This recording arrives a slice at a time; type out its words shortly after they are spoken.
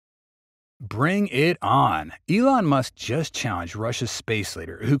Bring it on! Elon Musk just challenged Russia's space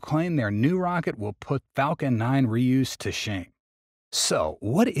leader, who claimed their new rocket will put Falcon 9 reuse to shame. So,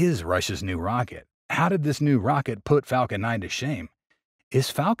 what is Russia's new rocket? How did this new rocket put Falcon 9 to shame?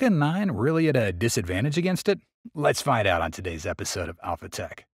 Is Falcon 9 really at a disadvantage against it? Let's find out on today's episode of Alpha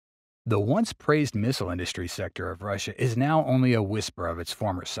Tech. The once praised missile industry sector of Russia is now only a whisper of its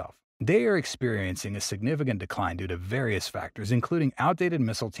former self. They are experiencing a significant decline due to various factors, including outdated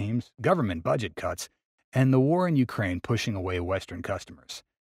missile teams, government budget cuts, and the war in Ukraine pushing away Western customers.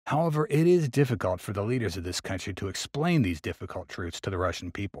 However, it is difficult for the leaders of this country to explain these difficult truths to the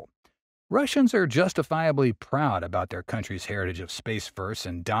Russian people. Russians are justifiably proud about their country's heritage of space first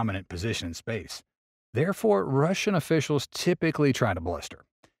and dominant position in space. Therefore, Russian officials typically try to bluster.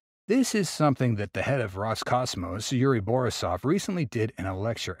 This is something that the head of Roscosmos, Yuri Borisov, recently did in a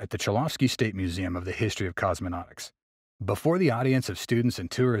lecture at the Cholosky State Museum of the History of Cosmonautics. Before the audience of students and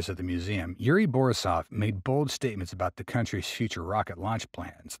tourists of the museum, Yuri Borisov made bold statements about the country's future rocket launch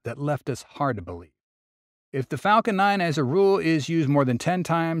plans that left us hard to believe. If the Falcon 9 as a rule is used more than 10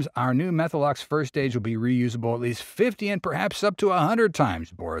 times, our new Methalox first stage will be reusable at least 50 and perhaps up to 100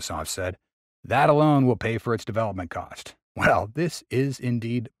 times, Borisov said. That alone will pay for its development cost. Well, this is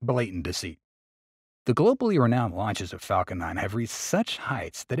indeed blatant deceit. The globally renowned launches of Falcon 9 have reached such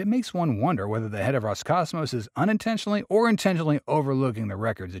heights that it makes one wonder whether the head of Roscosmos is unintentionally or intentionally overlooking the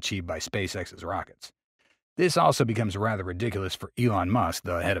records achieved by SpaceX's rockets. This also becomes rather ridiculous for Elon Musk,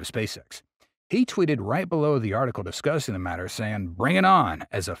 the head of SpaceX. He tweeted right below the article discussing the matter saying, "Bring it on,"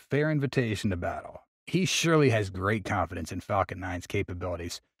 as a fair invitation to battle. He surely has great confidence in Falcon 9's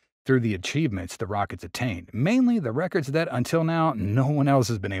capabilities through the achievements the rockets attained, mainly the records that, until now, no one else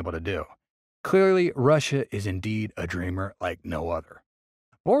has been able to do. Clearly, Russia is indeed a dreamer like no other.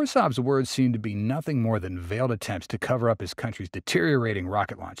 Borisov's words seem to be nothing more than veiled attempts to cover up his country's deteriorating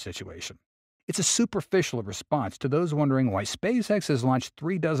rocket launch situation. It's a superficial response to those wondering why SpaceX has launched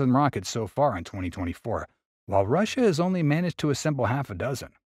 36 rockets so far in 2024, while Russia has only managed to assemble half a dozen.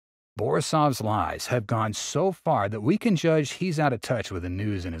 Borisov's lies have gone so far that we can judge he's out of touch with the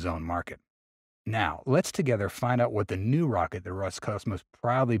news in his own market. Now, let's together find out what the new rocket that Roscosmos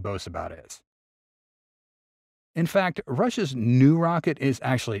proudly boasts about is. In fact, Russia's new rocket is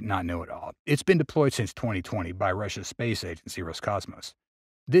actually not new at all. It's been deployed since 2020 by Russia's space agency Roscosmos.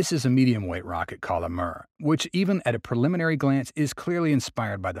 This is a medium-weight rocket called Amur, which even at a preliminary glance is clearly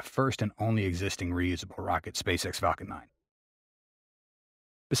inspired by the first and only existing reusable rocket, SpaceX Falcon 9.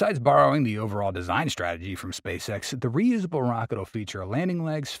 Besides borrowing the overall design strategy from SpaceX, the reusable rocket will feature landing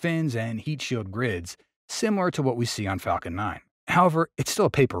legs, fins, and heat shield grids, similar to what we see on Falcon 9. However, it's still a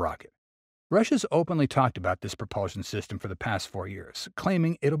paper rocket. Russia's openly talked about this propulsion system for the past 4 years,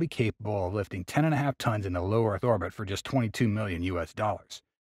 claiming it'll be capable of lifting 10.5 tons into low Earth orbit for just $22 million US.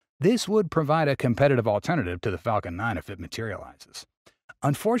 This would provide a competitive alternative to the Falcon 9 if it materializes.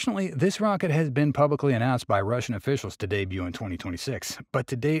 Unfortunately, this rocket has been publicly announced by Russian officials to debut in 2026, but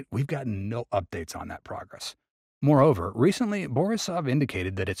to date, we've gotten no updates on that progress. Moreover, recently, Borisov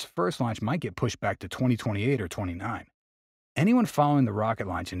indicated that its first launch might get pushed back to 2028 or 29. Anyone following the rocket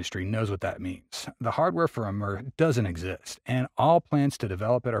launch industry knows what that means. The hardware for Amur doesn't exist, and all plans to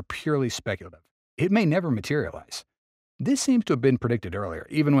develop it are purely speculative. It may never materialize. This seems to have been predicted earlier,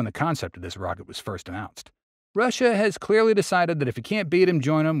 even when the concept of this rocket was first announced. Russia has clearly decided that if you can't beat him,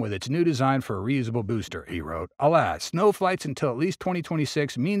 join him with its new design for a reusable booster, he wrote. Alas, no flights until at least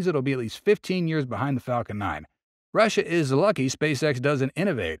 2026 means it'll be at least 15 years behind the Falcon 9. Russia is lucky SpaceX doesn't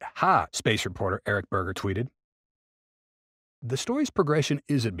innovate. Ha, space reporter Eric Berger tweeted. The story's progression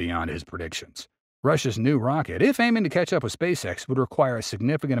isn't beyond his predictions. Russia's new rocket, if aiming to catch up with SpaceX, would require a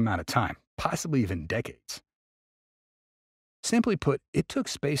significant amount of time, possibly even decades. Simply put, it took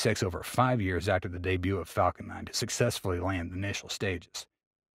SpaceX over 5 years after the debut of Falcon 9 to successfully land the initial stages.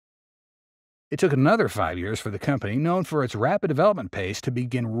 It took another 5 years for the company, known for its rapid development pace, to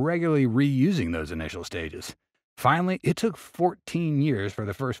begin regularly reusing those initial stages. Finally, it took 14 years for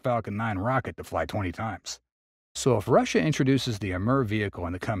the first Falcon 9 rocket to fly 20 times. So if Russia introduces the Amur vehicle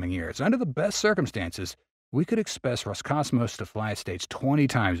in the coming years, under the best circumstances, we could expect Roscosmos to fly a stage 20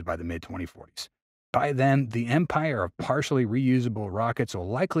 times by the mid-2040s. By then, the empire of partially reusable rockets will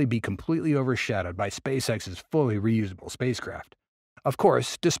likely be completely overshadowed by SpaceX's fully reusable spacecraft. Of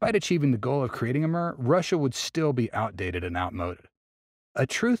course, despite achieving the goal of creating Amur, Russia would still be outdated and outmoded. A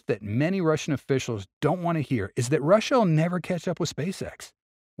truth that many Russian officials don't want to hear is that Russia will never catch up with SpaceX,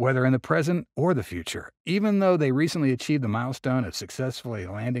 whether in the present or the future. Even though they recently achieved the milestone of successfully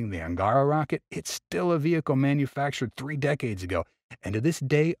landing the Angara rocket, it's still a vehicle manufactured 3 decades ago, and to this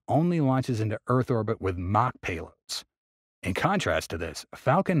day only launches into Earth orbit with mock payloads. In contrast to this,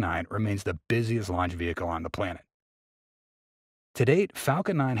 Falcon 9 remains the busiest launch vehicle on the planet. To date,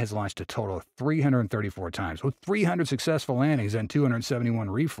 Falcon 9 has launched a total of 334 times, with 300 successful landings and 271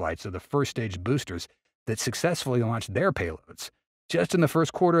 reflights of the first stage boosters that successfully launched their payloads. Just in the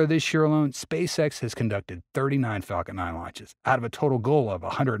first quarter of this year alone, SpaceX has conducted 39 Falcon 9 launches, out of a total goal of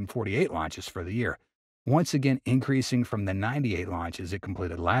 148 launches for the year, once again increasing from the 98 launches it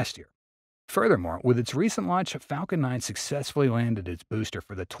completed last year. Furthermore, with its recent launch, Falcon 9 successfully landed its booster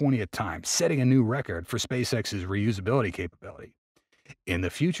for the 20th time, setting a new record for SpaceX's reusability capability. In the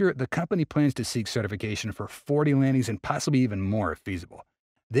future, the company plans to seek certification for 40 landings and possibly even more if feasible.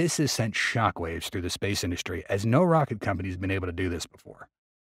 This has sent shockwaves through the space industry, as no rocket company has been able to do this before.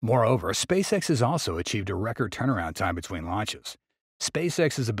 Moreover, SpaceX has also achieved a record turnaround time between launches.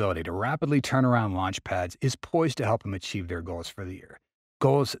 SpaceX's ability to rapidly turn around launch pads is poised to help them achieve their goals for the year,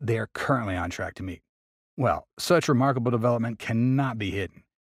 goals they are currently on track to meet. Well, such remarkable development cannot be hidden.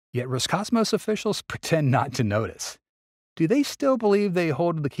 Yet Roscosmos officials pretend not to notice. Do they still believe they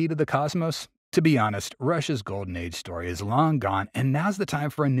hold the key to the cosmos? To be honest, Russia's golden age story is long gone, and now's the time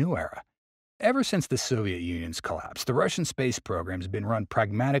for a new era. Ever since the Soviet Union's collapse, the Russian space program has been run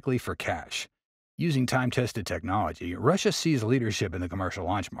pragmatically for cash. Using time-tested technology, Russia seized leadership in the commercial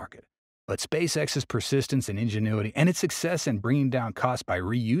launch market. But SpaceX's persistence and ingenuity and its success in bringing down costs by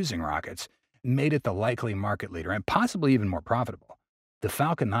reusing rockets made it the likely market leader and possibly even more profitable. The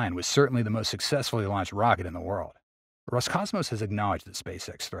Falcon 9 was certainly the most successfully launched rocket in the world. Roscosmos has acknowledged the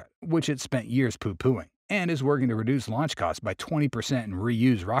SpaceX threat, which it spent years poo-pooing, and is working to reduce launch costs by 20% and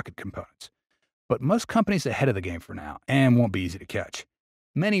reuse rocket components. But Musk company's ahead of the game for now, and won't be easy to catch.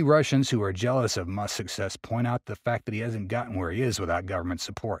 Many Russians who are jealous of Musk's success point out the fact that he hasn't gotten where he is without government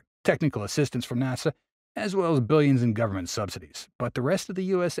support, technical assistance from NASA, as well as billions in government subsidies. But the rest of the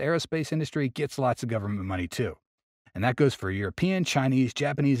U.S. aerospace industry gets lots of government money too. And that goes for European, Chinese,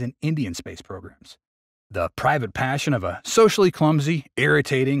 Japanese, and Indian space programs. The private passion of a socially clumsy,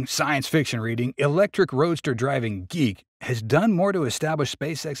 irritating, science fiction reading, electric roadster driving geek has done more to establish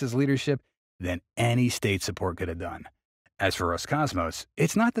SpaceX's leadership than any state support could have done. As for Roscosmos,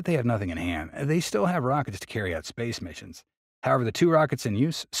 it's not that they have nothing in hand. They still have rockets to carry out space missions. However, the two rockets in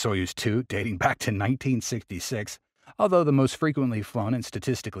use, Soyuz 2 dating back to 1966, although the most frequently flown and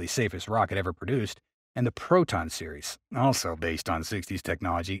statistically safest rocket ever produced, and the Proton series, also based on 60s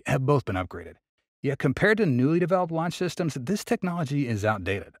technology, have both been upgraded. Yet compared to newly developed launch systems, this technology is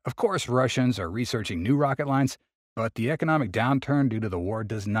outdated. Of course, Russians are researching new rocket lines, but the economic downturn due to the war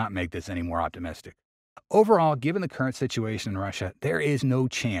does not make this any more optimistic. Overall, given the current situation in Russia, there is no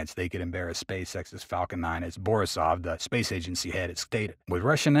chance they could embarrass SpaceX's Falcon 9, as Borisov, the space agency head, has stated. With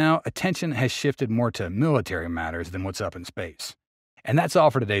Russia now, attention has shifted more to military matters than what's up in space. And that's all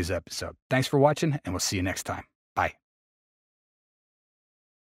for today's episode. Thanks for watching, and we'll see you next time. Bye.